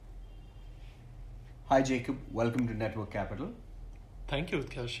Hi Jacob, welcome to Network Capital. Thank you,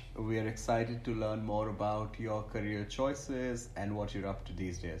 Utkarsh. We are excited to learn more about your career choices and what you're up to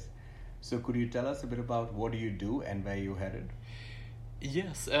these days. So could you tell us a bit about what do you do and where you're headed?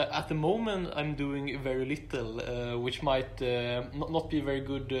 Yes, at the moment I'm doing very little, which might not be a very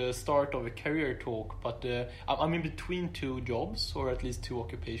good start of a career talk, but I'm in between two jobs, or at least two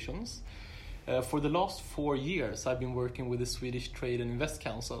occupations. For the last 4 years I've been working with the Swedish Trade and Invest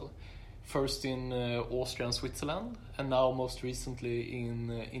Council, first in Austria and Switzerland, and now most recently in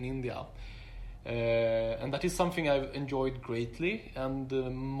India. And that is something I've enjoyed greatly, and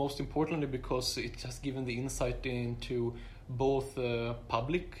most importantly because it has given the insight into both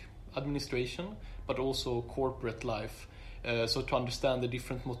public administration but also corporate life, so to understand the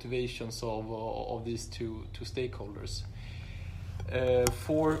different motivations of these two stakeholders.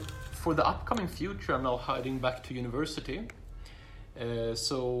 For the upcoming future, I'm now heading back to university.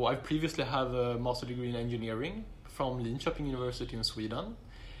 So I previously have a master degree in engineering from Linköping University in Sweden,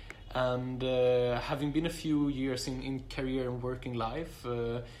 and having been a few years in career and working life,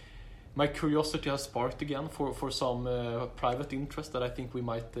 my curiosity has sparked again for some private interest that I think we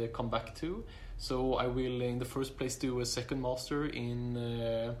might come back to. So I will in the first place do a second master in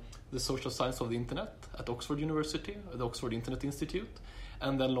the social science of the internet at Oxford University, the Oxford Internet Institute,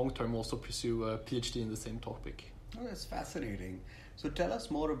 and then long term also pursue a PhD in the same topic. Oh, that's fascinating. So tell us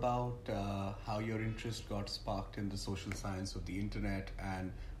more about how your interest got sparked in the social science of the internet,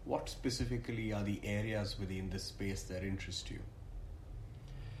 and what specifically are the areas within this space that interest you?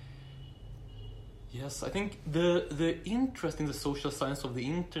 Yes, I think the interest in the social science of the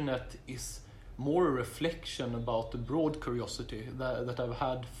internet is more a reflection about the broad curiosity that I've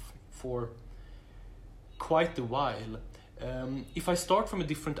had for quite a while. If I start from a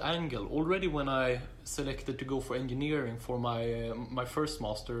different angle, already when I selected to go for engineering for my first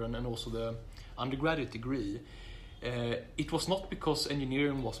master and also the undergraduate degree, it was not because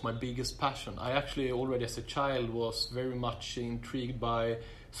engineering was my biggest passion. I actually already as a child was very much intrigued by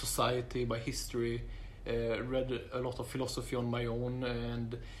society, by history, read a lot of philosophy on my own,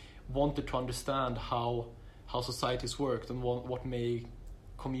 and wanted to understand how societies worked and what made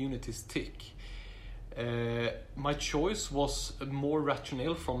communities tick. My choice was more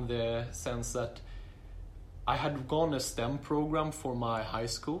rational from the sense that I had gone a STEM program for my high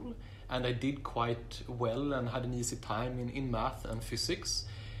school, and I did quite well and had an easy time in math and physics.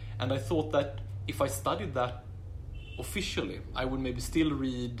 And I thought that if I studied that officially, I would maybe still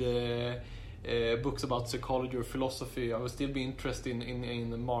read books about psychology or philosophy. I would still be interested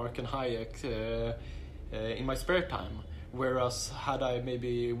in Mark and Hayek in my spare time. Whereas had I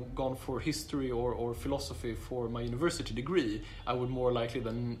maybe gone for history or philosophy for my university degree, I would more likely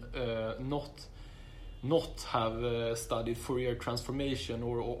than not have studied Fourier transformation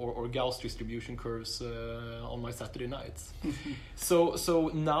or Gauss distribution curves on my Saturday nights.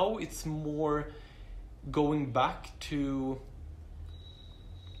 So now it's more going back to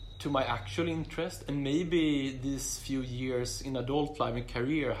my actual interest, and maybe these few years in adult life and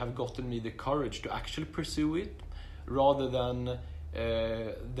career have gotten me the courage to actually pursue it, rather than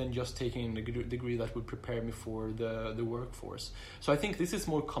just taking a degree that would prepare me for the workforce. So I think this is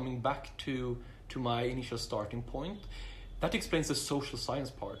more coming back to my initial starting point. That explains the social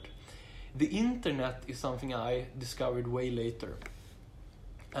science part. The internet is something I discovered way later.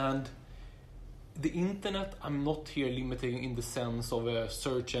 And the internet, I'm not here limiting in the sense of a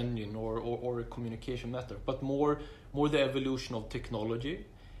search engine or a communication method, but more the evolution of technology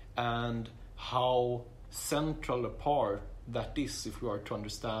and how central a part that is if we are to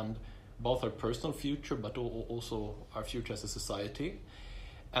understand both our personal future but also our future as a society.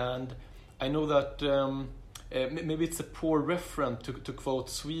 And I know that maybe it's a poor reference to quote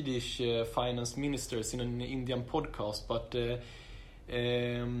Swedish finance ministers in an Indian podcast, but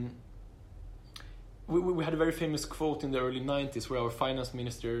we had a very famous quote in the early 90s where our finance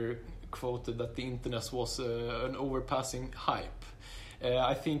minister quoted that the internet was an overpassing hype.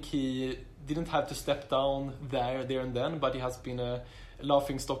 I think he didn't have to step down there and then, but it has been a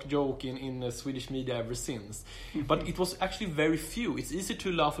laughing stock joke in Swedish media ever since. But it was actually very few. It's easy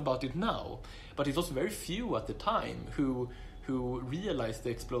to laugh about it now, but it was very few at the time who realized the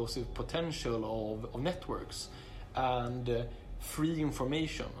explosive potential of networks and free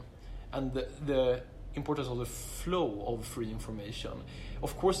information and the importance of the flow of free information.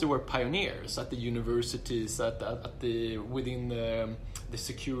 Of course, there were pioneers at the universities, within the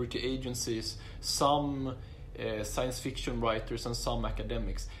security agencies, some science fiction writers and some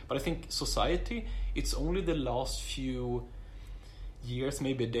academics. But I think society, it's only the last few years,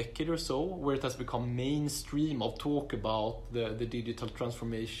 maybe a decade or so, where it has become mainstream of talk about the digital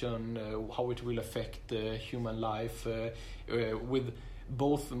transformation, how it will affect human life, with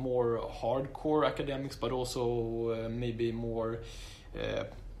both more hardcore academics, but also maybe more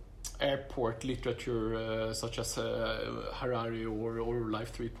airport literature, such as Harari or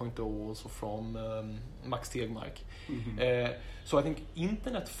Life 3.0, also from Max Tegmark. Mm-hmm. So I think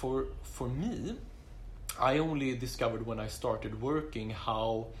internet for me, I only discovered when I started working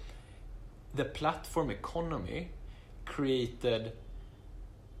how the platform economy created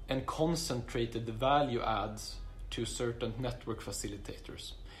and concentrated the value adds to certain network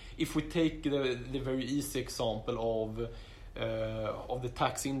facilitators. If we take the very easy example of the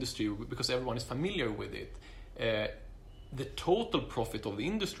tax industry, because everyone is familiar with it, the total profit of the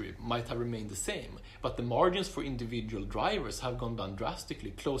industry might have remained the same, but the margins for individual drivers have gone down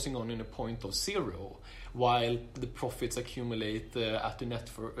drastically, closing on in a point of zero, while the profits accumulate at a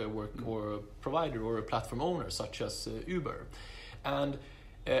network or a provider or a platform owner, such as Uber. And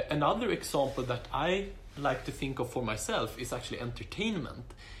another example that I like to think of for myself is actually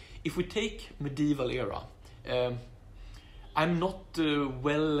entertainment. If we take medieval era, I'm not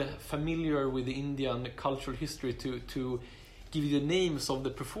well familiar with the Indian cultural history to give you the names of the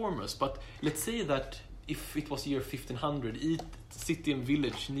performers, but let's say that if it was year 1500, each city and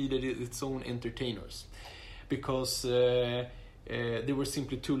village needed its own entertainers, because there were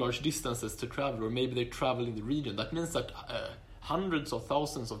simply too large distances to travel, or maybe they traveled in the region. That means that hundreds of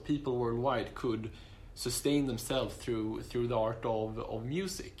thousands of people worldwide could sustain themselves through the art of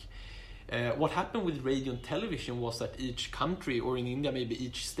music. What happened with radio and television was that each country, or in India maybe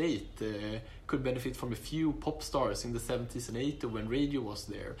each state, could benefit from a few pop stars in the 70s and 80s when radio was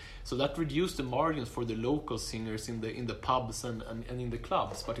there. So that reduced the margins for the local singers in the pubs and in the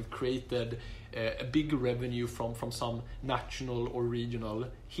clubs, but it created a big revenue from some national or regional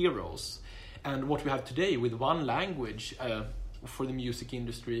heroes. And what we have today with one language for the music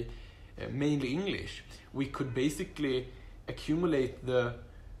industry, mainly English, we could basically accumulate the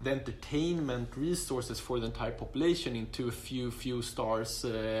entertainment resources for the entire population into a few stars,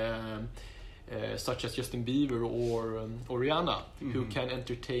 such as Justin Bieber or Rihanna, mm-hmm. who can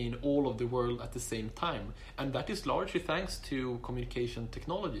entertain all of the world at the same time. And that is largely thanks to communication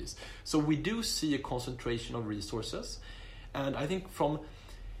technologies. So we do see a concentration of resources. And I think from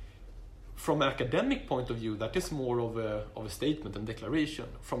an academic point of view, that is more of a statement and declaration.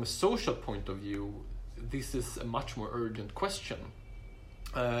 From a social point of view, this is a much more urgent question.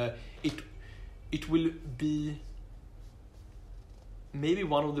 It will be maybe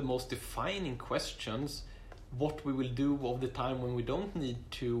one of the most defining questions, what we will do of the time when we don't need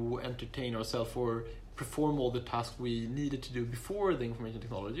to entertain ourselves or perform all the tasks we needed to do before the information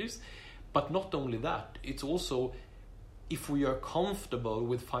technologies. But not only that, it's also if we are comfortable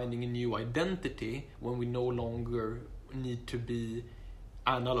with finding a new identity when we no longer need to be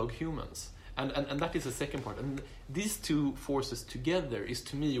analog humans. And that is the second part. And these two forces together is,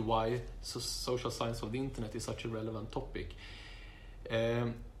 to me, why social science of the internet is such a relevant topic.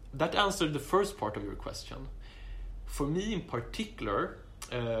 That answered the first part of your question. For me in particular,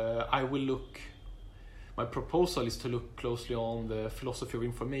 my proposal is to look closely on the philosophy of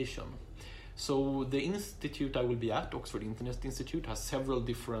information. So the institute I will be at, Oxford Internet Institute, has several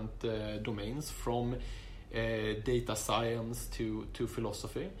different domains, from data science to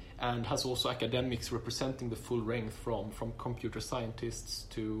philosophy, and has also academics representing the full range from computer scientists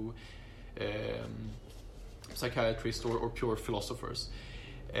to psychiatrists or pure philosophers.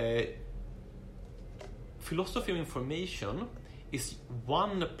 Philosophy of information is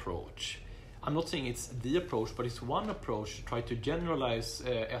one approach. I'm not saying it's the approach, but it's one approach to try to generalize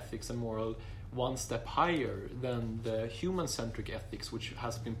ethics and moral one step higher than the human-centric ethics, which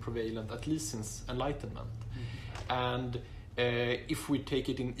has been prevalent at least since Enlightenment. Mm-hmm. And if we take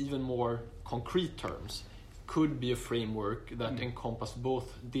it in even more concrete terms, could be a framework that encompasses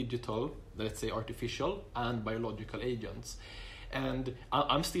both digital, let's say artificial, and biological agents. And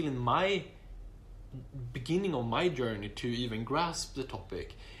I'm still in my beginning of my journey to even grasp the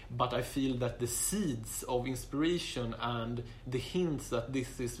topic, but I feel that the seeds of inspiration and the hints that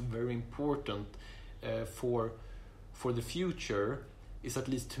this is very important for the future is, at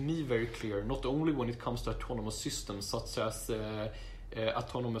least to me, very clear, not only when it comes to autonomous systems such as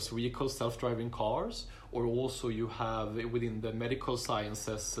autonomous vehicles, self-driving cars, or also you have within the medical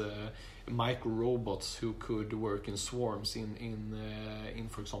sciences micro robots who could work in swarms in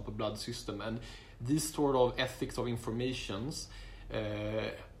for example, blood system. And this sort of ethics of informations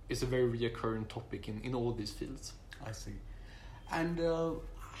is a very recurring topic in all these fields. I see. And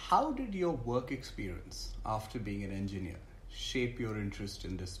how did your work experience after being an engineer shape your interest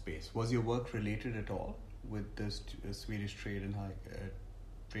in this space? Was your work related at all with the Swedish Trade and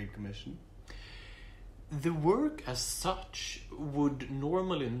Trade Commission? The work as such would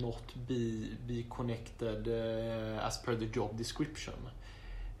normally not be connected as per the job description.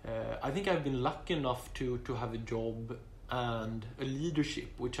 I think I've been lucky enough to have a job and a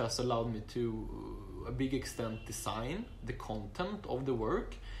leadership which has allowed me to a big extent design the content of the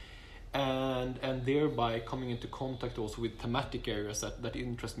work, and thereby coming into contact also with thematic areas that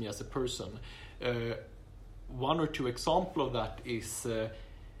interest me as a person. One or two examples of that is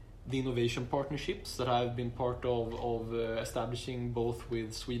the innovation partnerships that I've been part of establishing both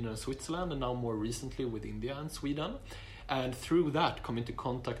with Sweden and Switzerland, and now more recently with India and Sweden. And through that, come into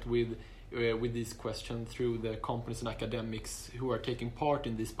contact with these questions through the companies and academics who are taking part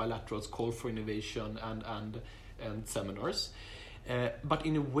in these bilaterals, call for innovation and seminars. But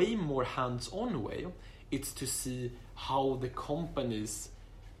in a way more hands-on way, it's to see how the companies,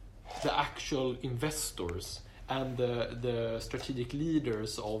 the actual investors, and the strategic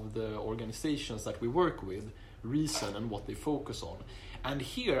leaders of the organizations that we work with reason and what they focus on. And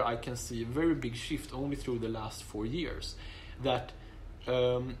here I can see a very big shift only through the last 4 years, that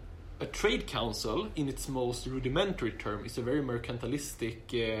a trade council in its most rudimentary term is a very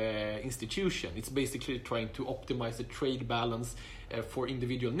mercantilistic institution. It's basically trying to optimize the trade balance for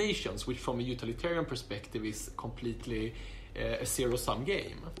individual nations, which from a utilitarian perspective is completely a zero-sum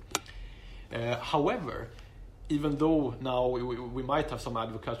game. However, even though now we might have some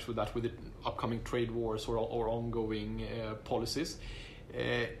advocates for that with the upcoming trade wars or ongoing policies,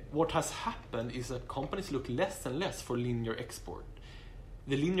 what has happened is that companies look less and less for linear export.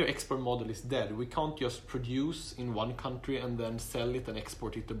 The linear export model is dead. We can't just produce in one country and then sell it and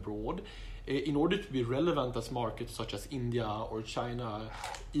export it abroad. In order to be relevant as markets such as India or China,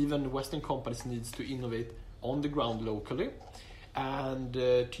 even Western companies need to innovate on the ground locally and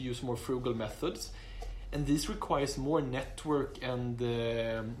to use more frugal methods. And this requires more network and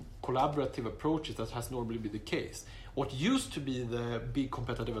collaborative approaches that has normally been the case. What used to be the big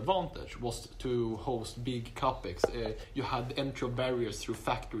competitive advantage was to host big capex. You had entry barriers through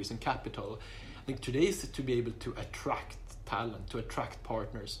factories and capital. I think today is to be able to attract talent, to attract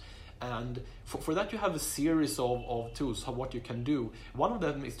partners. And for that you have a series of tools of what you can do. One of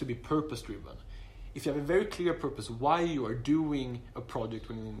them is to be purpose-driven. If you have a very clear purpose why you are doing a project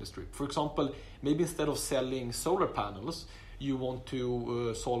within the industry. For example, maybe instead of selling solar panels, you want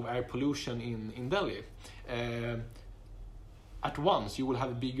to solve air pollution in Delhi. At once, you will have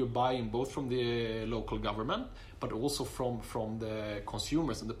a bigger buy-in both from the local government, but also from the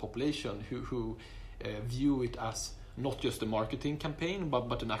consumers and the population who view it as not just a marketing campaign,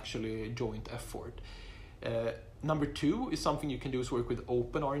 but an actually joint effort. Number two is something you can do is work with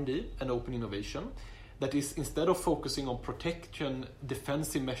open R&D and open innovation. That is, instead of focusing on protection,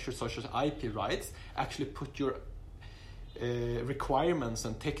 defensive measures such as IP rights, actually put your requirements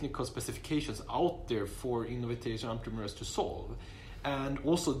and technical specifications out there for innovators and entrepreneurs to solve. And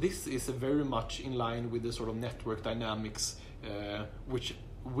also this is very much in line with the sort of network dynamics which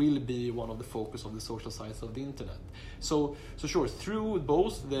will be one of the focus of the social science of the internet. So sure, through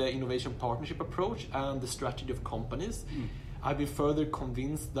both the innovation partnership approach and the strategy of companies, I've been further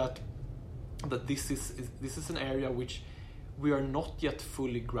convinced that this is an area which we are not yet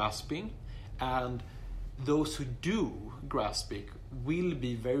fully grasping, and those who do grasp it will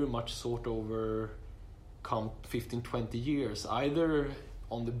be very much sought over come 15-20 years, either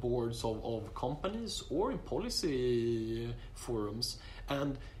on the boards of companies or in policy forums.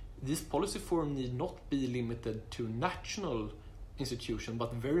 And this policy forum need not be limited to national institutions,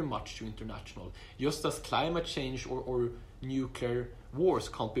 but very much to international. Just as climate change or nuclear wars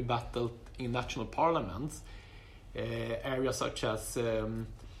can't be battled in national parliaments, areas such as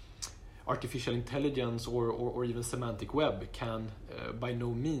artificial intelligence or even semantic web can by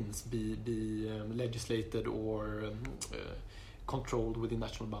no means be legislated or controlled within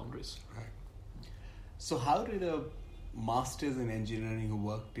national boundaries. Right. So how did a master's in engineering who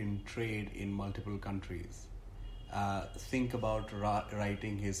worked in trade in multiple countries think about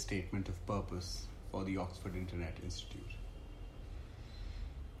writing his statement of purpose for the Oxford Internet Institute?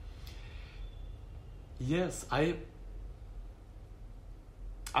 Yes, I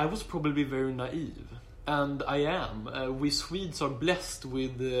was probably very naive, and I am. We Swedes are blessed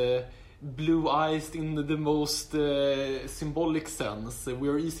with blue eyes in the most symbolic sense. We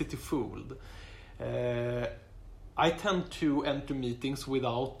are easy to fool. I tend to enter meetings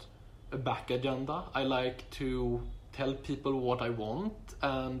without a back agenda. I like to tell people what I want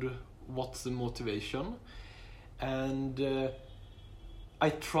and what's the motivation. And I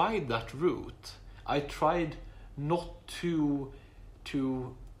tried that route. I tried not to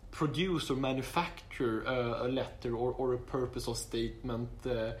produce or manufacture a letter or a purpose or statement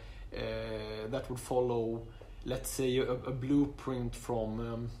that would follow, let's say, a blueprint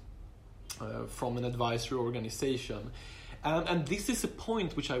from an advisory organization. And this is a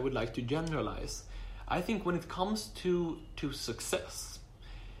point which I would like to generalize. I think when it comes to success,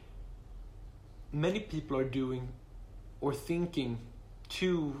 many people are doing or thinking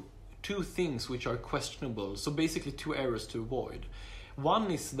two things which are questionable. So basically 2 errors to avoid.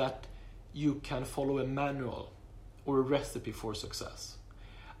 One is that you can follow a manual or a recipe for success.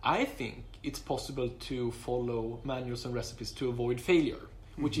 I think it's possible to follow manuals and recipes to avoid failure,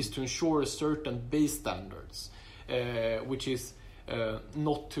 which is to ensure a certain base standards, which is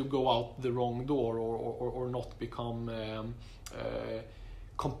not to go out the wrong door or not become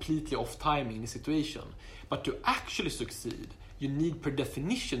completely off timing in a situation. But to actually succeed, you need per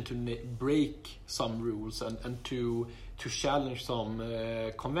definition to break some rules and to challenge some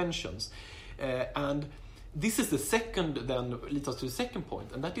conventions. And this is the second, then leads us to the second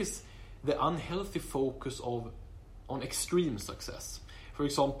point, and that is the unhealthy focus on extreme success. For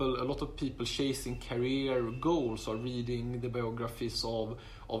example, a lot of people chasing career goals are reading the biographies of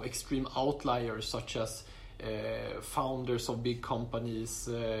extreme outliers, such as founders of big companies.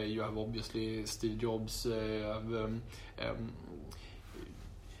 You have obviously Steve Jobs, you have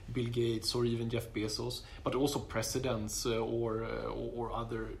Bill Gates, or even Jeff Bezos, but also presidents or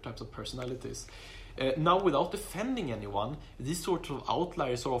other types of personalities. Now, without offending anyone, these sorts of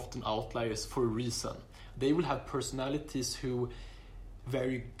outliers are often outliers for a reason. They will have personalities who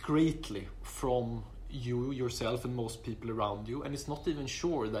vary greatly from you, yourself, and most people around you, and it's not even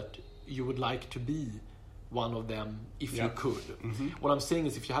sure that you would like to be one of them if you could. Mm-hmm. What I'm saying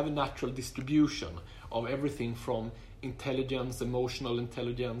is, if you have a natural distribution of everything from intelligence, emotional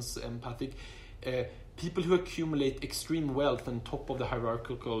intelligence, empathic, people who accumulate extreme wealth on top of the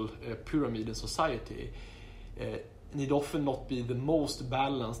hierarchical pyramid in society need often not be the most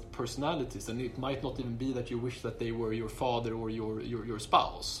balanced personalities, and it might not even be that you wish that they were your father or your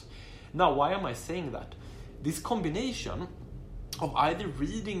spouse. Now, why am I saying that? This combination of either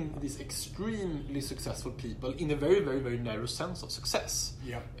reading these extremely successful people in a very, very, very narrow sense of success,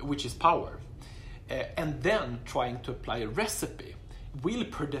 which is power, and then trying to apply a recipe will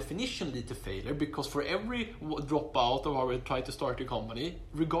per definition lead to failure, because for every dropout or try to start a company,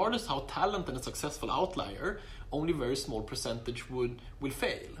 regardless how talented and successful outlier, only a very small percentage will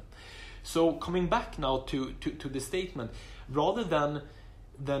fail. So coming back now to the statement, rather than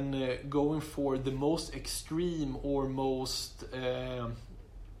going for the most extreme or most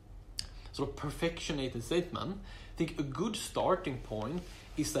sort of perfectionated statement, I think a good starting point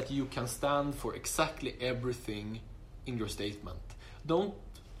is that you can stand for exactly everything in your statement. Don't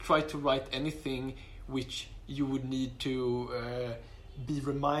try to write anything which you would need to be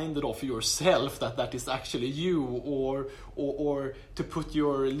reminded of yourself that is actually you, or to put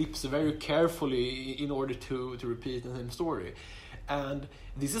your lips very carefully in order to repeat the same story. And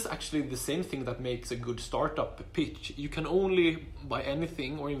this is actually the same thing that makes a good startup pitch. You can only buy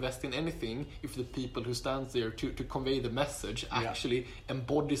anything or invest in anything if the people who stands there to convey the message actually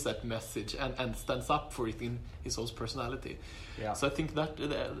embodies that message and stands up for it in his own personality. Yeah. So I think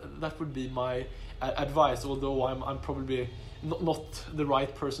that would be my advice, although I'm probably not the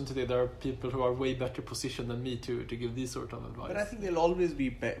right person today. There are people who are way better positioned than me to give this sort of advice. But I think there'll always be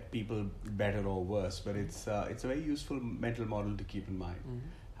people better or worse, but it's a very useful mental model to keep in mind. Mm-hmm.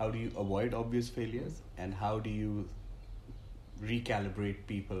 How do you avoid obvious failures, and how do you recalibrate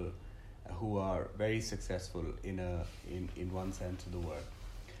people who are very successful in one sense of the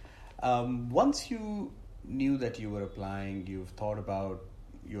word? Once you knew that you were applying, you've thought about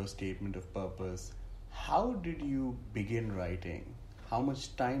your statement of purpose, how did you begin writing? How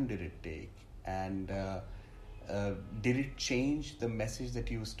much time did it take? And did it change the message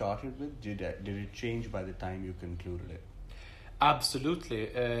that you started with? Did it change by the time you concluded it? Absolutely.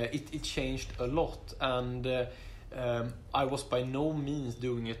 It changed a lot. And I was by no means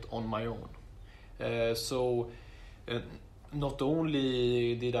doing it on my own. So not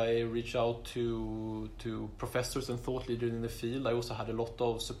only did I reach out to professors and thought leaders in the field, I also had a lot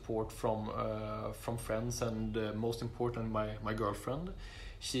of support from friends, and most important, my girlfriend.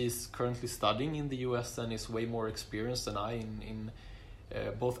 She's currently studying in the US and is way more experienced than I in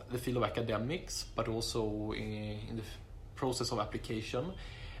both the field of academics, but also in the process of application.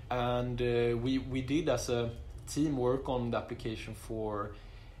 And we did as a team work on the application for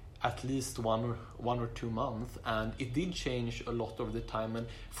at least one or 2 months, and it did change a lot over the time. And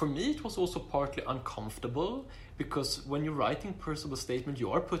for me, it was also partly uncomfortable, because when you're writing personal statement,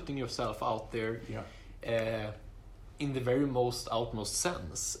 you are putting yourself out there in the very utmost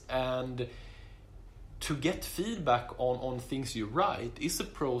sense. And to get feedback on things you write is a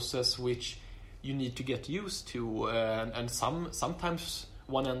process which you need to get used to, and sometimes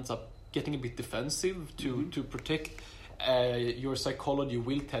one ends up getting a bit defensive to protect your psychology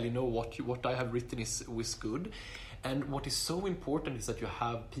will tell you, no, what I have written is good. And what is so important is that you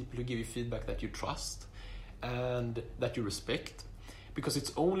have people who give you feedback that you trust and that you respect, because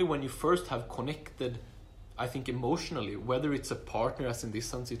it's only when you first have connected, I think, emotionally, whether it's a partner, as in this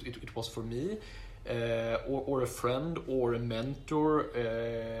sense it was for me, or a friend or a mentor,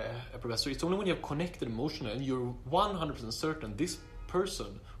 a professor. It's only when you have connected emotionally and you're 100% certain this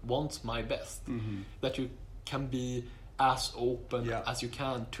person wants my best, that you can be as open as you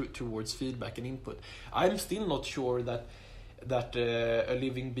can towards feedback and input. I'm still not sure that a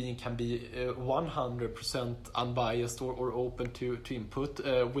living being can be 100% unbiased or open to input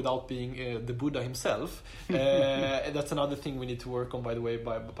without being the Buddha himself. That's another thing we need to work on, by the way,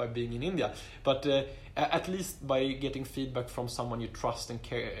 by being in India. But at least by getting feedback from someone you trust and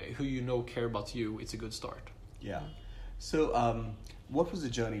care, who you know care about you, it's a good start. Yeah. So what was the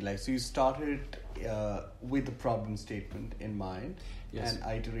journey like? So you started with the problem statement in mind, and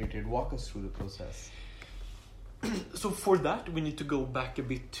iterated. Walk us through the process. So for that, we need to go back a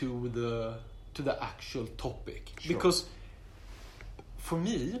bit to the actual topic. Sure. Because for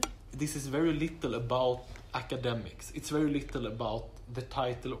me, this is very little about academics. It's very little about the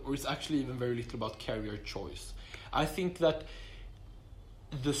title, or it's actually even very little about career choice. I think that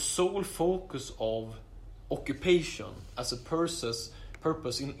the sole focus of occupation as a purpose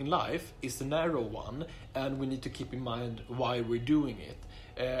in life is a narrow one, and we need to keep in mind why we're doing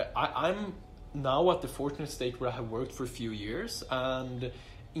it. I'm now at the fortunate state where I have worked for a few years and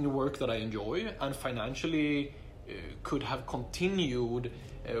in work that I enjoy, and financially could have continued,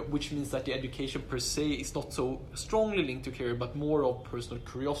 which means that the education per se is not so strongly linked to career, but more of personal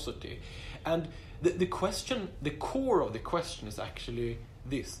curiosity. And the core of the question is actually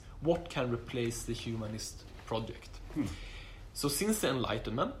this: what can replace the humanist project? So since the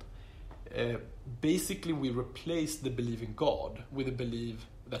Enlightenment, basically we replaced the belief in God with the belief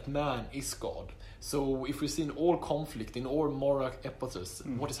that man is God. So if we see in all conflict, in all moral epochs,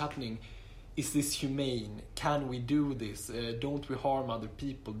 what is happening? Is this humane? Can we do this? Don't we harm other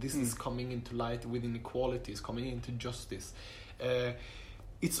people? This is coming into light with inequalities, coming into justice.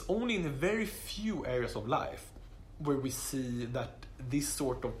 It's only in a very few areas of life where we see that this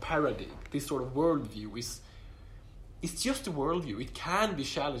sort of paradigm, this sort of worldview it's just a worldview. It can be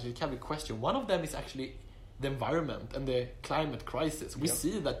challenged, it can be questioned. One of them is actually the environment and the climate crisis. We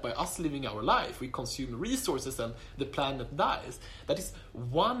see that by us living our life, we consume resources and the planet dies. That is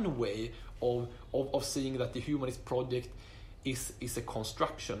one way of seeing that the humanist project is a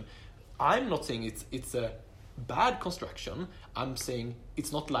construction. I'm not saying it's a bad construction. I'm saying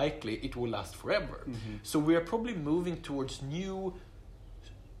it's not likely it will last forever. So we are probably moving towards new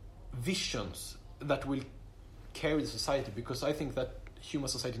visions that will carry the society, because I think that human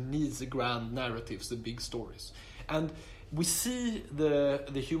society needs the grand narratives, the big stories. And we see the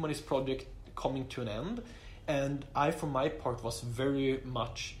humanist project coming to an end, and I, for my part, was very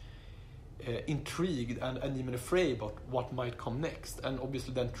much intrigued and even afraid about what might come next, and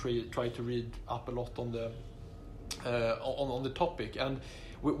obviously then try to read up a lot on the topic. And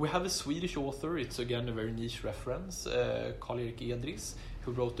we have a Swedish author, it's again a very niche reference, Karl-Erik Edris,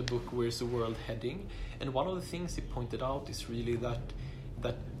 who wrote the book Where's the World Heading? And one of the things he pointed out is really that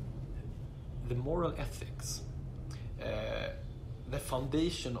the moral ethics, the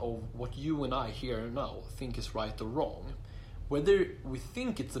foundation of what you and I here now think is right or wrong, whether we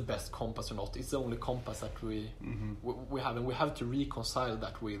think it's the best compass or not, it's the only compass that we have, and we have to reconcile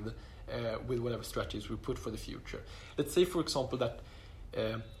that with whatever strategies we put for the future. Let's say, for example, that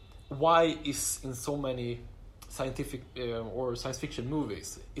why is in so many scientific or science fiction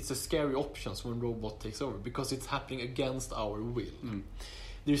movies, it's a scary options when robot takes over, because it's happening against our will.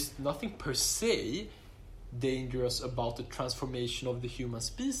 There's nothing per se dangerous about the transformation of the human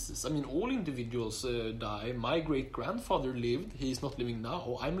species. I mean, all individuals die. My great-grandfather lived, he's not living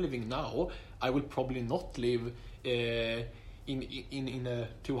now. I'm living now. I will probably not live in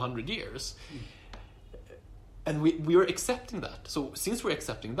 200 years. And we are accepting that. So since we're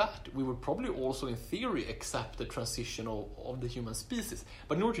accepting that, we will probably also in theory accept the transition of the human species.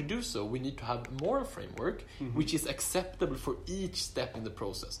 But in order to do so, we need to have a moral framework which is acceptable for each step in the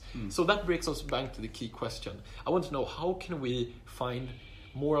process. So that brings us back to the key question. I want to know, how can we find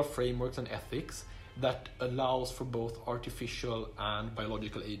moral frameworks and ethics that allows for both artificial and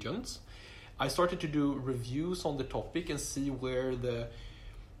biological agents? I started to do reviews on the topic and see where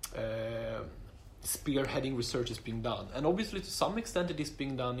spearheading research is being done. And obviously, to some extent, it is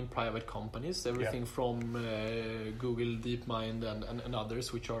being done in private companies, everything from Google, DeepMind, and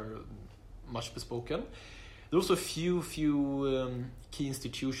others, which are much bespoken. There are also a few key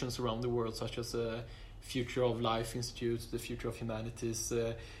institutions around the world, such as Future of Life Institute, the Future of Humanities,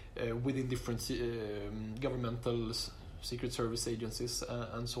 within different governmental secret service agencies,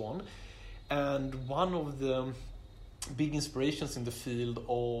 and so on. And one of the big inspirations in the field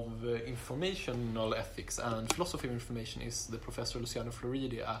of informational ethics and philosophy of information is the Professor Luciano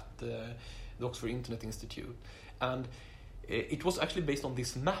Floridi at the Oxford Internet Institute. And it was actually based on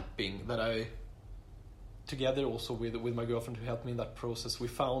this mapping that I, together also with my girlfriend who helped me in that process, we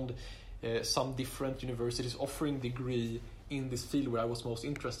found some different universities offering degree in this field where I was most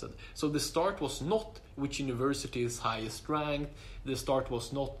interested. So the start was not which university is highest ranked, the start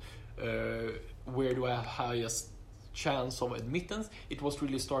was not where do I have highest chance of admittance. It was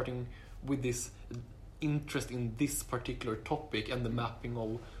really starting with this interest in this particular topic and the mapping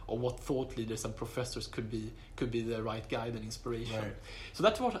of what thought leaders and professors could be the right guide and inspiration. Right. So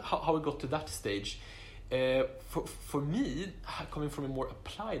that's how I got to that stage. For me, coming from a more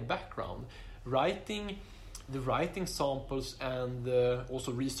applied background, writing samples and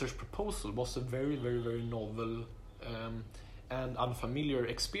also research proposal was a very, very, very novel and unfamiliar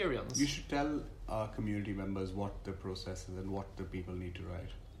experience. You should tell our community members what the process is and what the people need to write.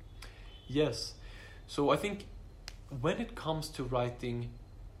 Yes. So I think when it comes to writing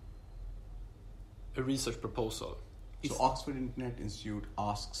a research proposal, so Oxford Internet Institute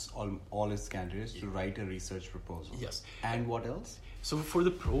asks all its candidates to write a research proposal. Yes. And what else? So for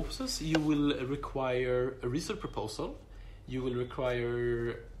the process, you will require a research proposal, you will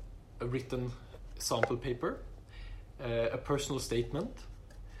require a written sample paper, a personal statement,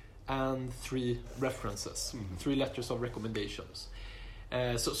 and 3 references, 3 letters of recommendations.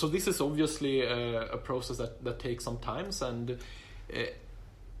 So this is obviously a process that takes some time, and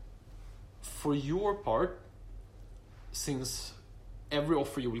for your part, since every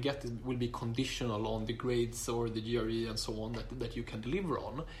offer you will get will be conditional on the grades or the GRE and so on that you can deliver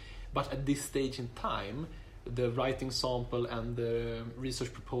on, but at this stage in time, the writing sample and the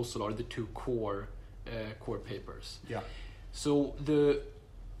research proposal are the 2 core papers. Yeah. So the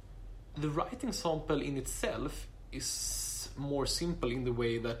writing sample in itself is more simple in the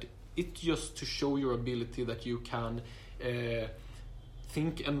way that it's just to show your ability that you can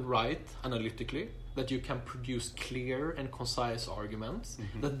think and write analytically, that you can produce clear and concise arguments,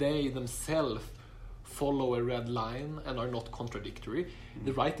 that they themselves follow a red line and are not contradictory.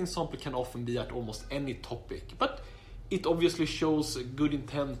 The writing sample can often be at almost any topic, but it obviously shows good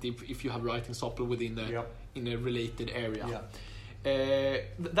intent if you have writing sample within in a related area.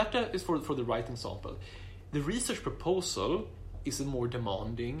 That is for the writing sample. The research proposal is a more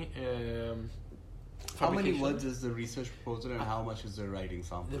demanding How many words is the research proposal and how much is the writing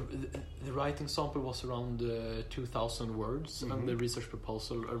sample? The writing sample was around 2,000 words and the research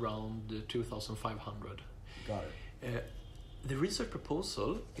proposal around 2,500. Got it. The research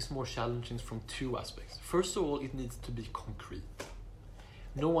proposal is more challenging from 2 aspects. First of all, it needs to be concrete.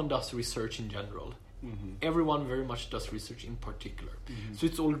 No one does research in general. Everyone very much does research in particular. So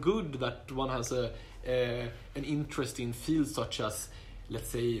it's all good that one has an interest in fields such as, let's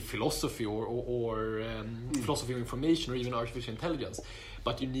say, philosophy or philosophy of information or even artificial intelligence,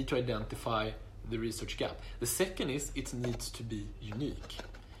 but you need to identify the research gap. The second is it needs to be unique.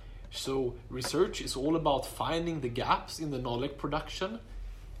 So research is all about finding the gaps in the knowledge production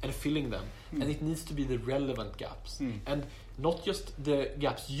and filling them. And it needs to be the relevant gaps. And not just the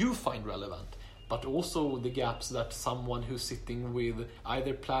gaps you find relevant, but also the gaps that someone who's sitting with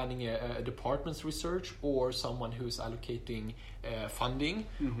either planning a department's research or someone who's allocating funding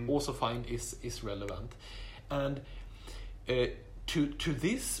also find is relevant. And to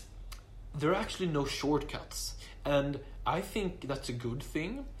this, there are actually no shortcuts. And I think that's a good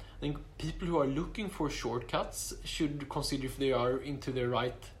thing. I think people who are looking for shortcuts should consider if they are into the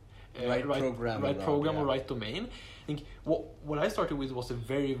right program or right domain. I think what I started with was a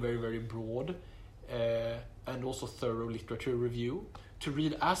very, very, very broad and also thorough literature review to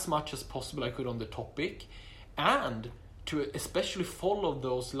read as much as possible I could on the topic, and to especially follow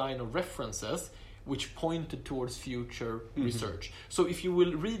those line of references which pointed towards future research. So if you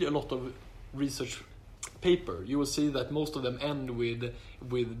will read a lot of research paper, you will see that most of them end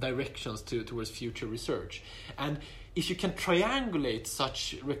with directions towards future research. And if you can triangulate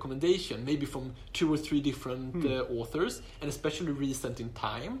such recommendation, maybe from 2 or 3 different authors, and especially recent in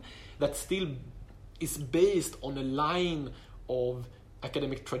time, that still is based on a line of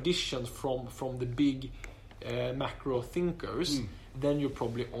academic traditions from the big macro thinkers, then you're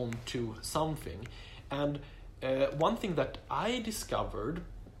probably on to something. And one thing that I discovered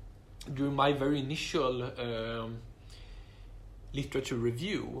during my very initial literature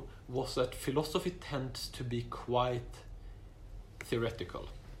review was that philosophy tends to be quite theoretical.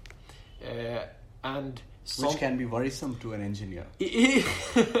 Which can be worrisome to an engineer.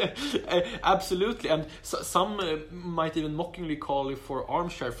 Absolutely, and some might even mockingly call it for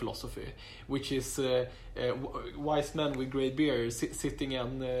armchair philosophy, which is wise men with grey beard sitting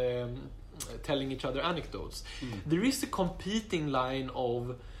and telling each other anecdotes. There is a competing line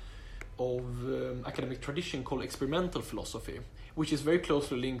of academic tradition called experimental philosophy, which is very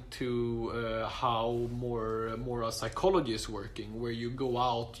closely linked to how moral psychology is working, where you go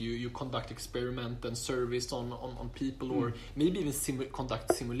out, you conduct experiment and service on people, or maybe even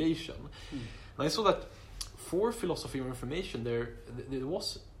conduct simulation. And I saw that for philosophy of information, there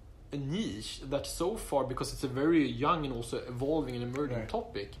was a niche that so far, because it's a very young and also evolving and emerging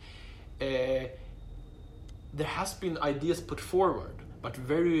topic, there has been ideas put forward, but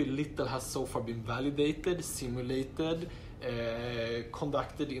very little has so far been validated, simulated,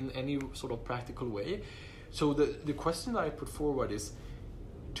 conducted in any sort of practical way. So the question that I put forward is,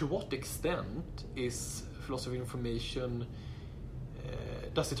 to what extent is philosophy of information,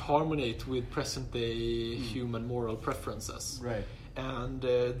 does it harmoniate with present day human moral preferences? Right. And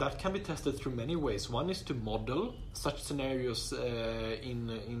that can be tested through many ways. One is to model such scenarios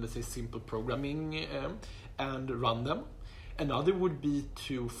in let's say simple programming and run them. Another would be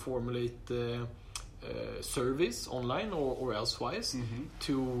to formulate surveys online or elsewise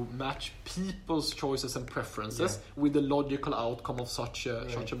to match people's choices and preferences with the logical outcome of such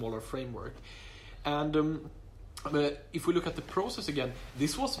a moral framework. And if we look at the process again,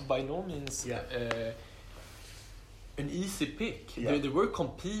 this was by no means an easy pick. There were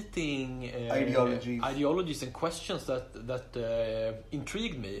competing ideologies and questions that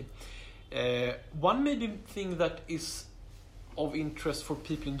intrigued me. One maybe thing that is of interest for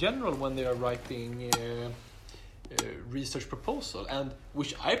people in general when they are writing research proposal, and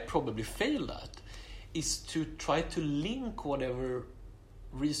which I probably failed at, is to try to link whatever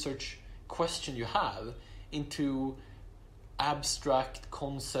research question you have into abstract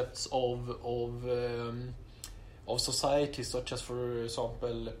concepts of society, such as, for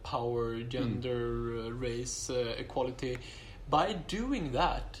example, power, gender, race, equality. By doing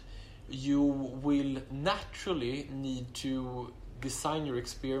that, you will naturally need to design your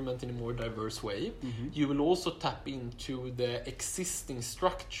experiment in a more diverse way. You will also tap into the existing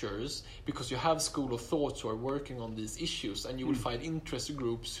structures, because you have school of thoughts who are working on these issues, and you will find interest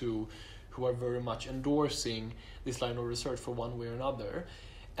groups who are very much endorsing this line of research for one way or another.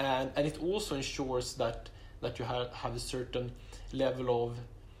 And it also ensures that you have a certain level of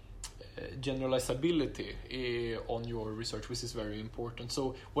generalizability on your research, which is very important.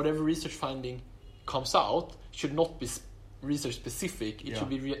 So whatever research finding comes out should not be research specific. It should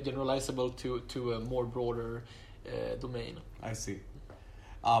be generalizable to a more broader domain. I see.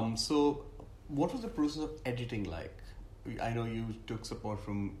 So what was the process of editing like? I know you took support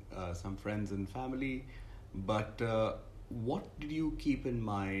from some friends and family, but what did you keep in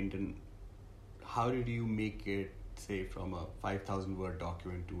mind, and how did you make it, say, from a 5,000 word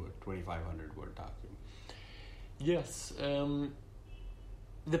document to a 2,500 word document? Yes,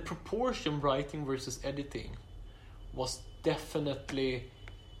 the proportion writing versus editing was definitely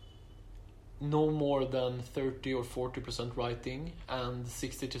no more than 30 or 40% writing and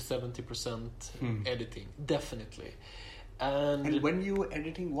 60 to 70% editing, definitely. And when you were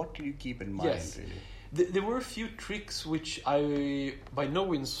editing, what did you keep in mind? Yes, really? There were a few tricks which I by no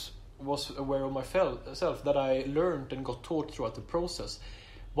means was aware of myself, that I learned and got taught throughout the process.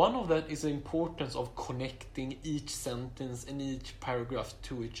 One of that is the importance of connecting each sentence and each paragraph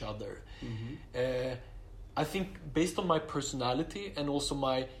to each other. I think based on my personality and also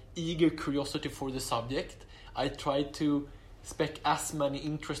my eager curiosity for the subject, I tried to spec as many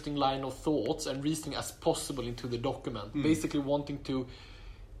interesting line of thoughts and reasoning as possible into the document, basically wanting to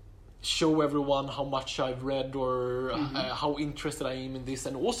show everyone how much I've read or how interested I am in this,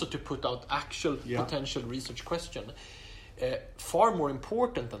 and also to put out actual potential research question. Far more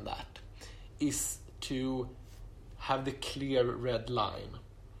important than that is to have the clear red line.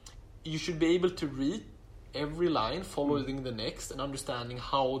 You should be able to read every line following the next and understanding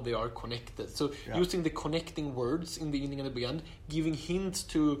how they are connected. So using the connecting words in the beginning and the end, giving hints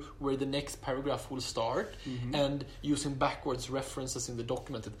to where the next paragraph will start, and using backwards references in the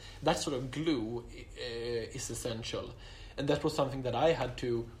document. That sort of glue is essential. And that was something that I had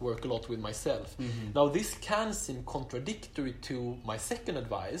to work a lot with myself. Now, this can seem contradictory to my second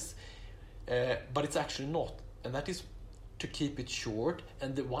advice, but it's actually not. And that is to keep it short,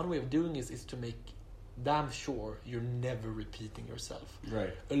 and the one way of doing is to make damn sure you're never repeating yourself.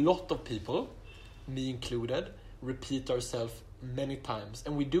 Right. A lot of people, me included, repeat ourselves many times,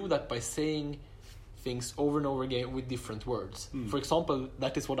 and we do that by saying things over and over again with different words. For example,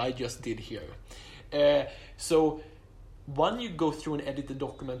 that is what I just did here. So when you go through and edit the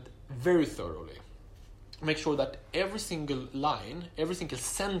document very thoroughly, make sure that every single line, every single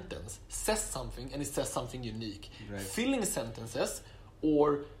sentence says something, and it says something unique. Right. Filling sentences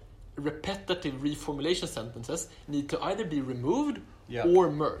or repetitive reformulation sentences need to either be removed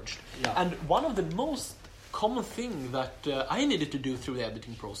or merged. Yeah. And one of the most common thing that I needed to do through the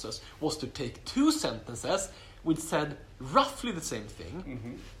editing process was to take two sentences which said roughly the same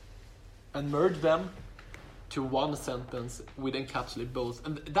thing and merge them to one sentence with encapsulate both.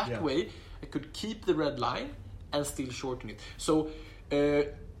 And that way I could keep the red line and still shorten it. So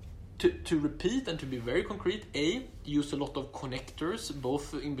to repeat and to be very concrete, use a lot of connectors,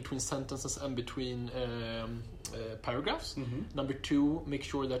 both in between sentences and between paragraphs. Number 2, make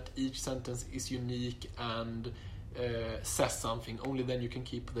sure that each sentence is unique and says something. Only then you can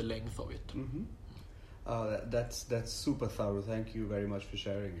keep the length of it. That's super thorough. Thank you very much for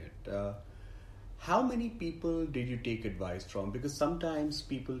sharing it. How many people did you take advice from? Because sometimes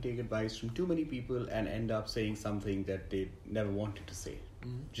people take advice from too many people and end up saying something that they never wanted to say,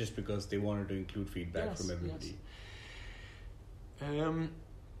 just because they wanted to include feedback from everybody.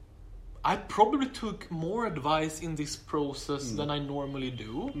 I probably took more advice in this process than I normally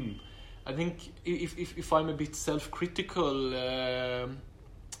do. I think if I'm a bit self-critical,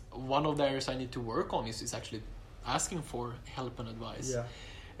 one of the areas I need to work on is actually asking for help and advice.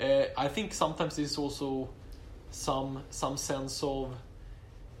 I think sometimes there's also some sense of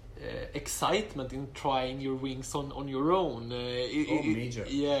excitement in trying your wings on your own. Major.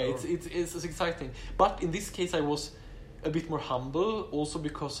 Yeah, sure. It's exciting. But in this case, I was a bit more humble, also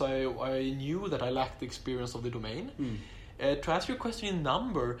because I knew that I lacked the experience of the domain. To answer your question in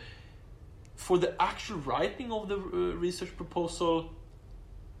number, for the actual writing of the research proposal,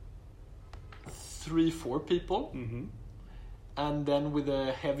 3-4 people. And then with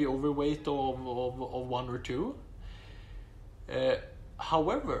a heavy overweight of 1 or 2.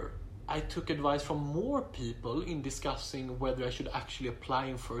 However, I took advice from more people in discussing whether I should actually apply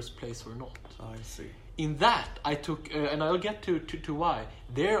in first place or not. I see. In that, I took, and I'll get to why.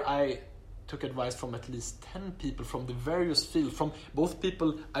 There I took advice from at least 10 people from the various fields, from both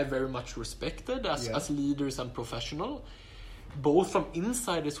people I very much respected as leaders and professional, both from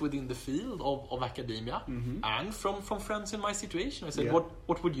insiders within the field of academia and from friends in my situation. I said,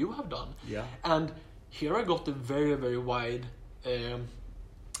 what would you have done? And here I got a very, very wide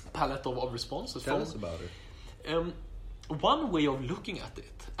palette of responses. Tell us about it. One way of looking at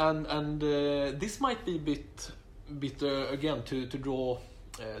it, and this might be a bit again, to draw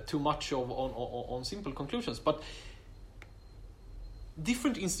too much on simple conclusions, but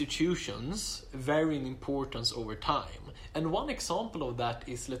different institutions vary in importance over time. And one example of that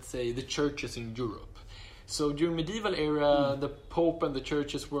is, let's say, the churches in Europe. So during medieval era, the Pope and the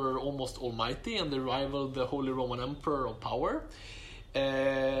churches were almost almighty, and they rivaled the Holy Roman Emperor of power.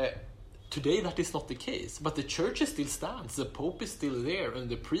 Today that is not the case, but the church still stands, the Pope is still there, and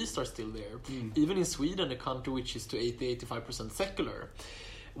the priests are still there. Even in Sweden, a country which is to 80-85% secular.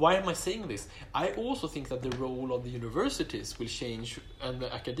 Why am I saying this? I also think that the role of the universities will change, and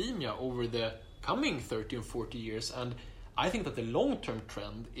the academia, over the coming 30 and 40 years, and I think that the long-term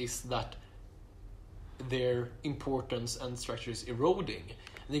trend is that their importance and structure is eroding.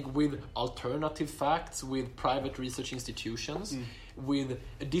 I think with alternative facts, with private research institutions, with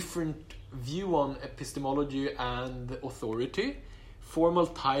a different view on epistemology and authority, formal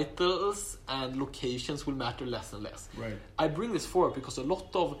titles and locations will matter less and less. Right. I bring this forward because a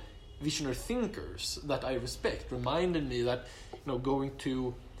lot of visionary thinkers that I respect reminded me that going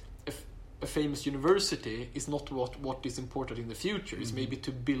to a famous university is not what is important in the future. It's maybe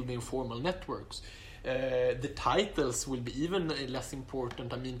to build informal networks. The titles will be even less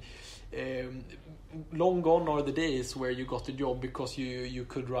important. I mean, long gone are the days where you got a job because you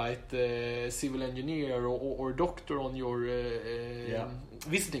could write civil engineer or doctor on your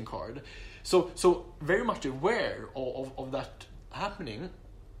visiting card. So very much aware of that happening.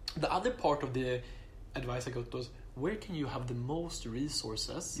 The other part of the advice I got was, where can you have the most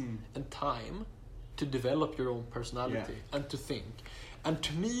resources and time to develop your own personality and to think? And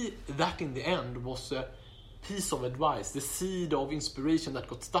to me, that in the end was a piece of advice, the seed of inspiration that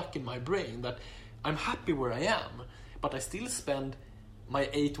got stuck in my brain, that I'm happy where I am, but I still spend my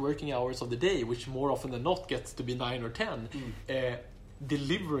 8 working hours of the day, which more often than not gets to be 9 or 10,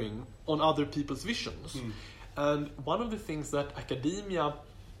 delivering on other people's visions. And one of the things that academia,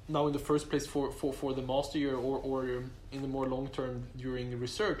 now in the first place for the master year or in the more long term during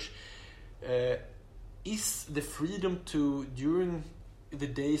research, is the freedom to, during the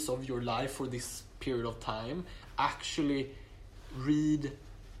days of your life or this period of time, actually read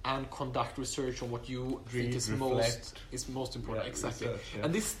and conduct research on what you think is most important. Exactly. Research, yeah.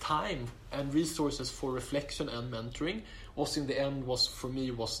 And this time and resources for reflection and mentoring was in the end for me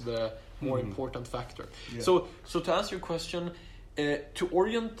the more important factor. Yeah. So to answer your question, to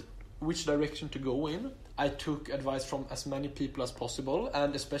orient which direction to go in, I took advice from as many people as possible,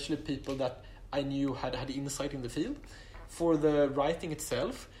 and especially people that I knew had insight in the field. For the writing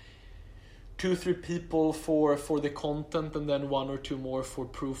itself, 2-3 people for the content, and then 1 or 2 more for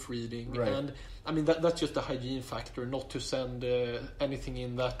proofreading. Right. And I mean that's just a hygiene factor, not to send anything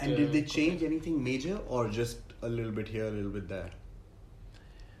in that. And did they change anything major, or just a little bit here, a little bit there?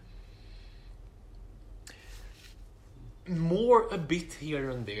 More a bit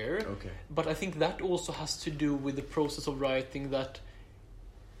here and there. Okay. But I think that also has to do with the process of writing, that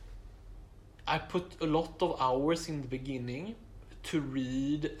I put a lot of hours in the beginning to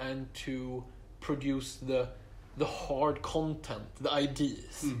read and to produce the hard content, the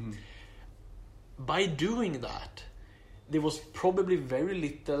ideas. Mm-hmm. By doing that, there was probably very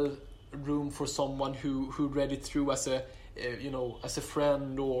little room for someone who read it through as a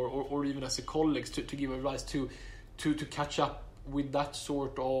friend or even as a colleague to give advice to catch up with that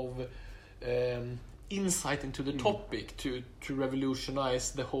sort of insight into the topic, to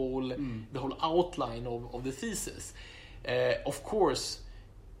revolutionize the whole outline of the thesis. Of course,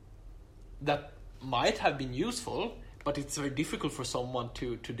 that might have been useful, but it's very difficult for someone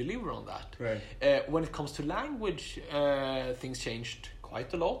to deliver on that. Right. When it comes to language, things changed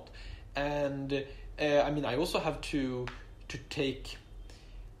quite a lot, and I also have to take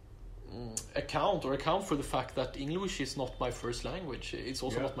account for the fact that English is not my first language. It's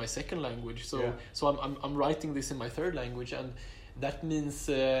also not my second language. So I'm writing this in my third language, and that means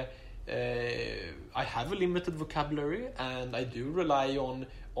I have a limited vocabulary, and I do rely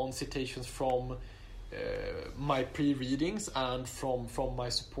on citations from my pre-readings and from my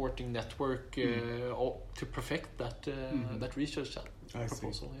supporting network to perfect that research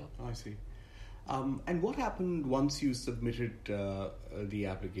proposal. I see. And what happened once you submitted the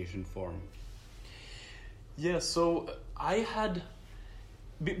application form? Yeah, so I had,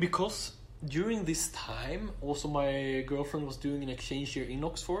 because during this time also my girlfriend was doing an exchange year in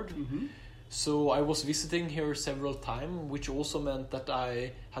Oxford. Mm-hmm. So I was visiting her several times, which also meant that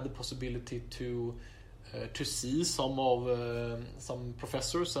I had the possibility to see some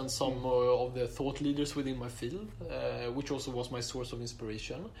professors and some of the thought leaders within my field, which also was my source of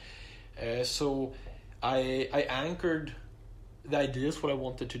inspiration. So I anchored the ideas what I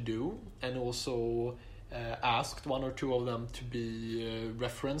wanted to do, and also asked 1 or 2 of them to be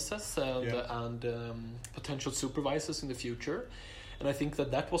references and potential supervisors in the future. And I think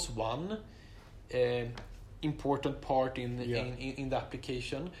that was one important part in the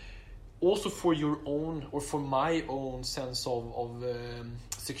application. Also for your own, or for my own sense of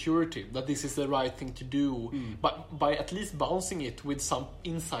security, that this is the right thing to do. But by at least bouncing it with some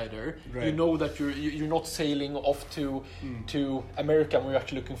insider, you know that you're not sailing off to America when you're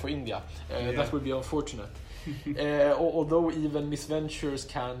actually looking for India. That would be unfortunate. Although even misventures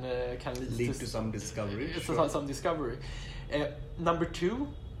can lead to some discovery. Some discovery. Number 2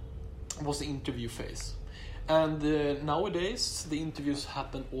 was the interview phase. And nowadays the interviews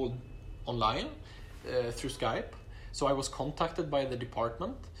happen all online through Skype. So I was contacted by the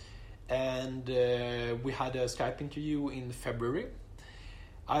department, and we had a Skype interview in February.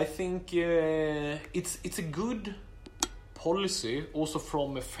 I think it's a good policy, also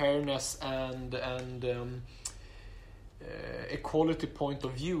from a fairness and equality point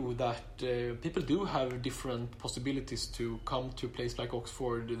of view, that people do have different possibilities to come to a place like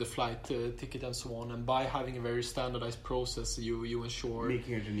Oxford, the flight ticket and so on, and by having a very standardized process you ensure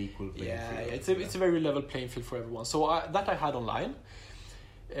making it an equal playing field. It's a very level playing field for everyone. So that I had online.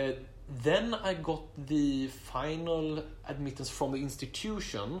 Then I got the final admittance from the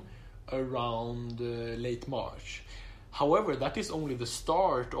institution around late March. However, that is only the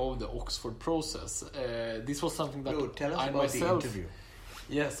start of the Oxford process. This was something that tell us I about myself... the interview.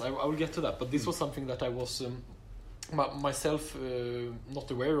 Yes, I will get to that. But this was something that I was myself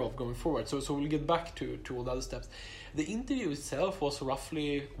not aware of going forward. So we'll get back to all the other steps. The interview itself was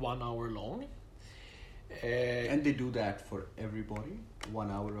roughly 1 hour long. And they do that for everybody?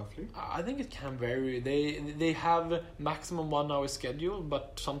 1 hour roughly? I think it can vary. They have maximum 1 hour schedule,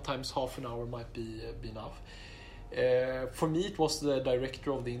 but sometimes half an hour might be enough. For me, it was the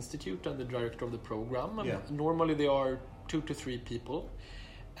director of the institute and the director of the program. And Yeah. normally they are 2 to 3 people.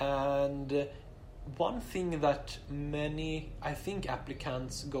 And one thing that many, I think,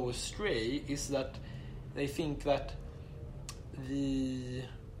 applicants go astray is that they think that the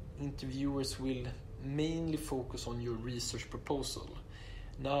interviewers will mainly focus on your research proposal.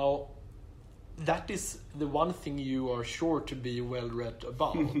 Now, that is the one thing you are sure to be well read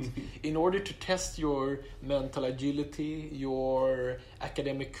about. In order to test your mental agility, your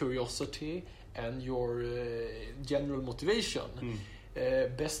academic curiosity, and your general motivation,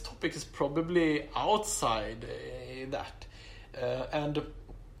 best topic is probably outside that. And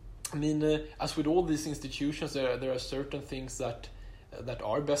I mean, as with all these institutions, there are certain things that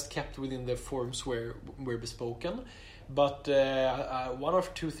are best kept within the forms where bespoken. But one or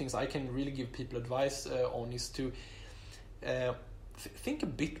two things I can really give people advice on is to think a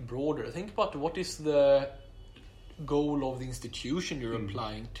bit broader. Think about what is the goal of the institution you're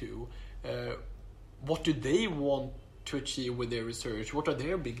applying to. What do they want to achieve with their research? What are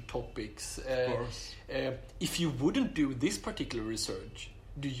their big topics? Of course. If you wouldn't do this particular research,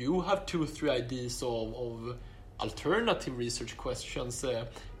 do you have 2 or 3 ideas of alternative research questions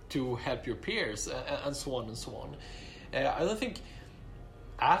to help your peers, and so on and so on? I don't think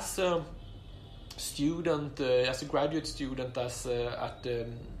as a student, as a graduate student, at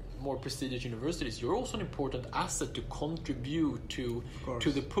more prestigious universities, you're also an important asset to contribute to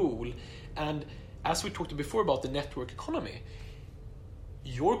the pool. And as we talked before about the network economy,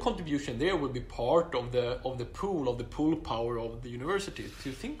 your contribution there will be part of the pool power of the university.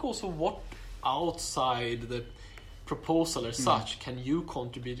 To think also what outside the proposal as such can you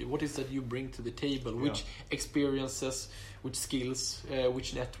contribute, what is that you bring to the table, which experiences, which skills,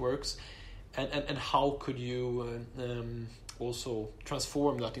 which networks, and how could you also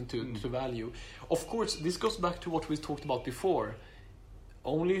transform that into value. Of course, this goes back to what we talked about before.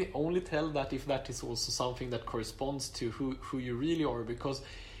 Only tell that if that is also something that corresponds to who you really are, because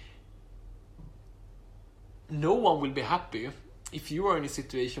no one will be happy if you are in a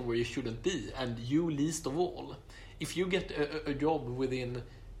situation where you shouldn't be, and you least of all. If you get a job within,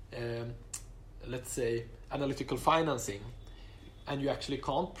 let's say, analytical financing, and you actually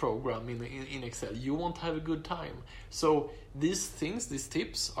can't program in Excel, you won't have a good time. So these things, these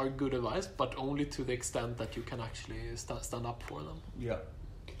tips are good advice, but only to the extent that you can actually stand up for them. Yeah.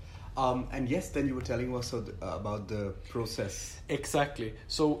 And yes, then you were telling us about the process. Exactly.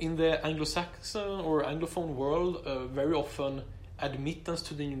 So in the Anglo-Saxon or Anglophone world, very often admittance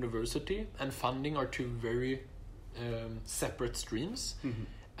to the university and funding are 2 very separate streams,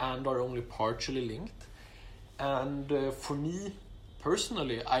 and are only partially linked. And for me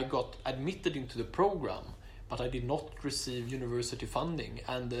personally, I got admitted into the program, but I did not receive university funding,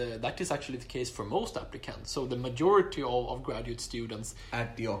 and that is actually the case for most applicants. So the majority of graduate students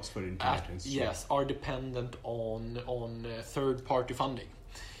At the Oxford Internet Institute. Yes, are dependent on third-party funding.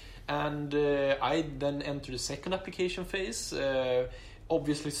 And I then entered the second application phase,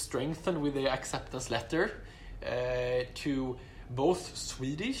 obviously strengthened with the acceptance letter to both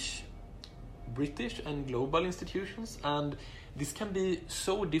Swedish, British and global institutions. And this can be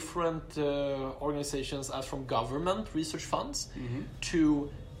so different organizations, as from government research funds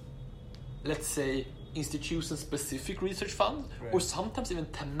to, let's say, institution-specific research funds, or sometimes even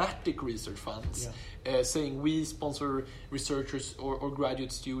thematic research funds, saying we sponsor researchers or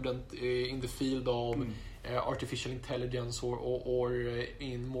graduate students in the field of artificial intelligence or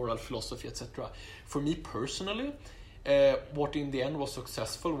in moral philosophy, etc. For me personally, what in the end was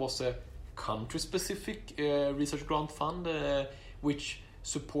successful was a country-specific research grant fund, which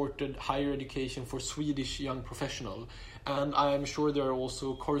supported higher education for Swedish young professionals. And I'm sure there are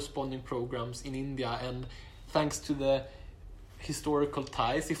also corresponding programs in India, and thanks to the historical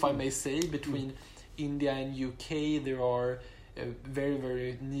ties, if I may say, between India and UK, there are very,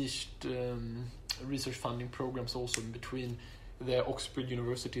 very niched research funding programs also in between the Oxford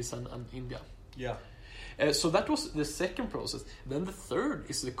universities and India. Yeah. So that was the second process. Then the third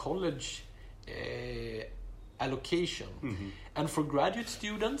is the college allocation. And for graduate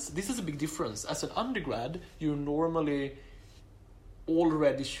students, this is a big difference. As an undergrad, you're normally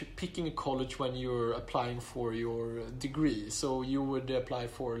already picking a college when you're applying for your degree. So you would apply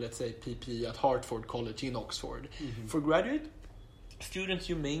for, let's say, PP at Hertford College in Oxford. For graduate students,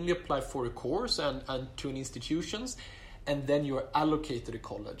 you mainly apply for a course and to an institutions, and then you're allocated a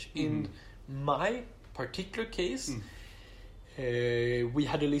college. In my particular case, we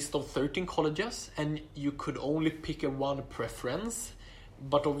had a list of 13 colleges, and you could only pick one preference.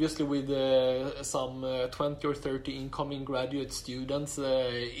 But obviously with some 20 or 30 incoming graduate students,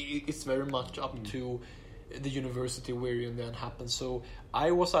 it's very much up to the university where you then happen. So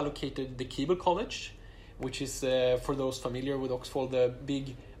I was allocated the Keble College, which is, for those familiar with Oxford, the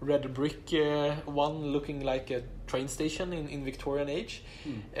big red brick one looking like a train station in Victorian age.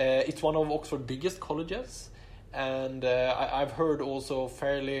 It's one of Oxford's biggest colleges, and I've heard also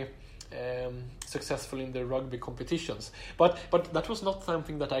fairly successful in the rugby competitions. But that was not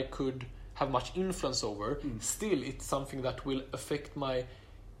something that I could have much influence over. Still, it's something that will affect my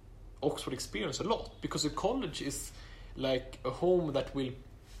Oxford experience a lot, because a college is like a home that will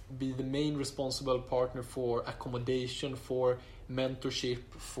be the main responsible partner for accommodation, for mentorship,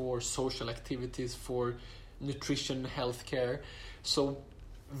 for social activities, for nutrition, healthcare. So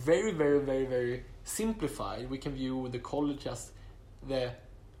very, very, very, very simplified, we can view the college as the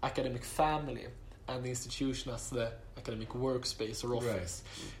academic family and the institution as the academic workspace or office.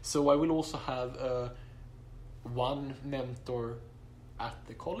 Right. So I will also have one mentor at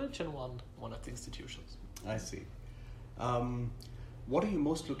the college and one at the institutions. I see. What are you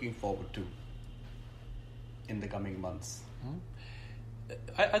most looking forward to in the coming months?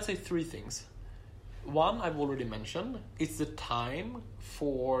 I'd say three things. One, I've already mentioned, it's the time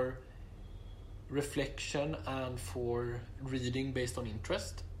for reflection and for reading based on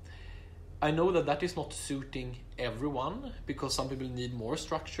interest. I know that is not suiting everyone, because some people need more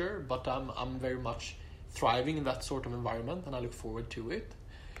structure, but I'm very much thriving in that sort of environment, and I look forward to it.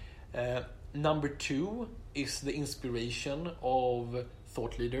 Number two is the inspiration of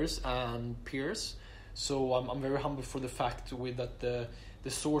thought leaders and peers. So I'm very humble for the fact that the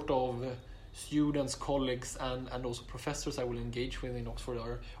sort of students, colleagues, and also professors I will engage with in Oxford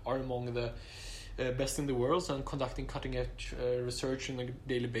are among the best in the world and conducting cutting-edge research on a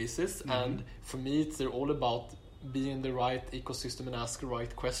daily basis. And for me, they're all about being in the right ecosystem and ask the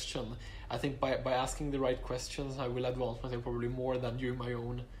right question. I think by asking the right questions, I will advance myself probably more than during my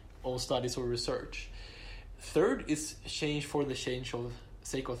own studies or research. Third is change for the change of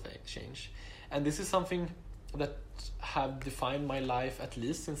sake of change. And this is something that have defined my life, at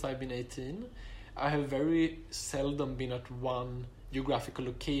least since I've been 18. I have very seldom been at one geographical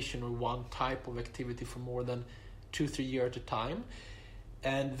location or one type of activity for more than 2-3 years at a time.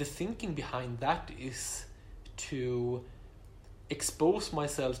 And the thinking behind that is to expose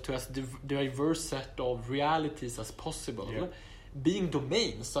myself to as diverse set of realities as possible. Yeah. Being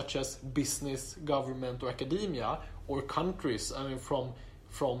domains such as business, government, or academia, or countries. I mean, from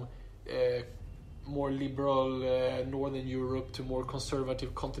more liberal Northern Europe to more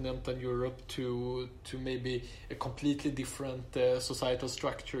conservative continental Europe to maybe a completely different societal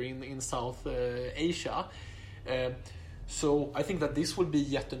structure in South Asia. So I think that this will be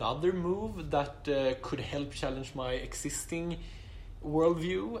yet another move that could help challenge my existing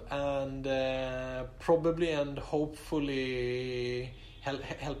worldview and probably and hopefully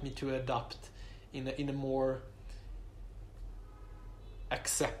help me to adapt in a more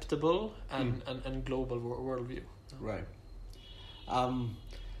acceptable and global worldview. Right.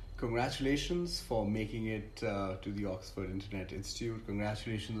 Congratulations for making it to the Oxford Internet Institute.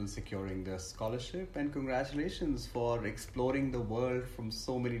 Congratulations on securing the scholarship, and congratulations for exploring the world from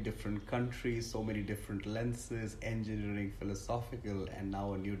so many different countries, so many different lenses, engineering, philosophical, and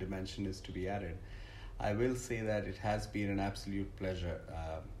now a new dimension is to be added. I will say that it has been an absolute pleasure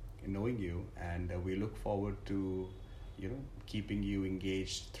knowing you, and we look forward to keeping you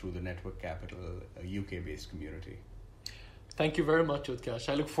engaged through the Network Capital UK-based community. Thank you very much, Utkarsh.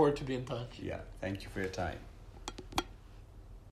 I look forward to being in touch. Yeah, thank you for your time.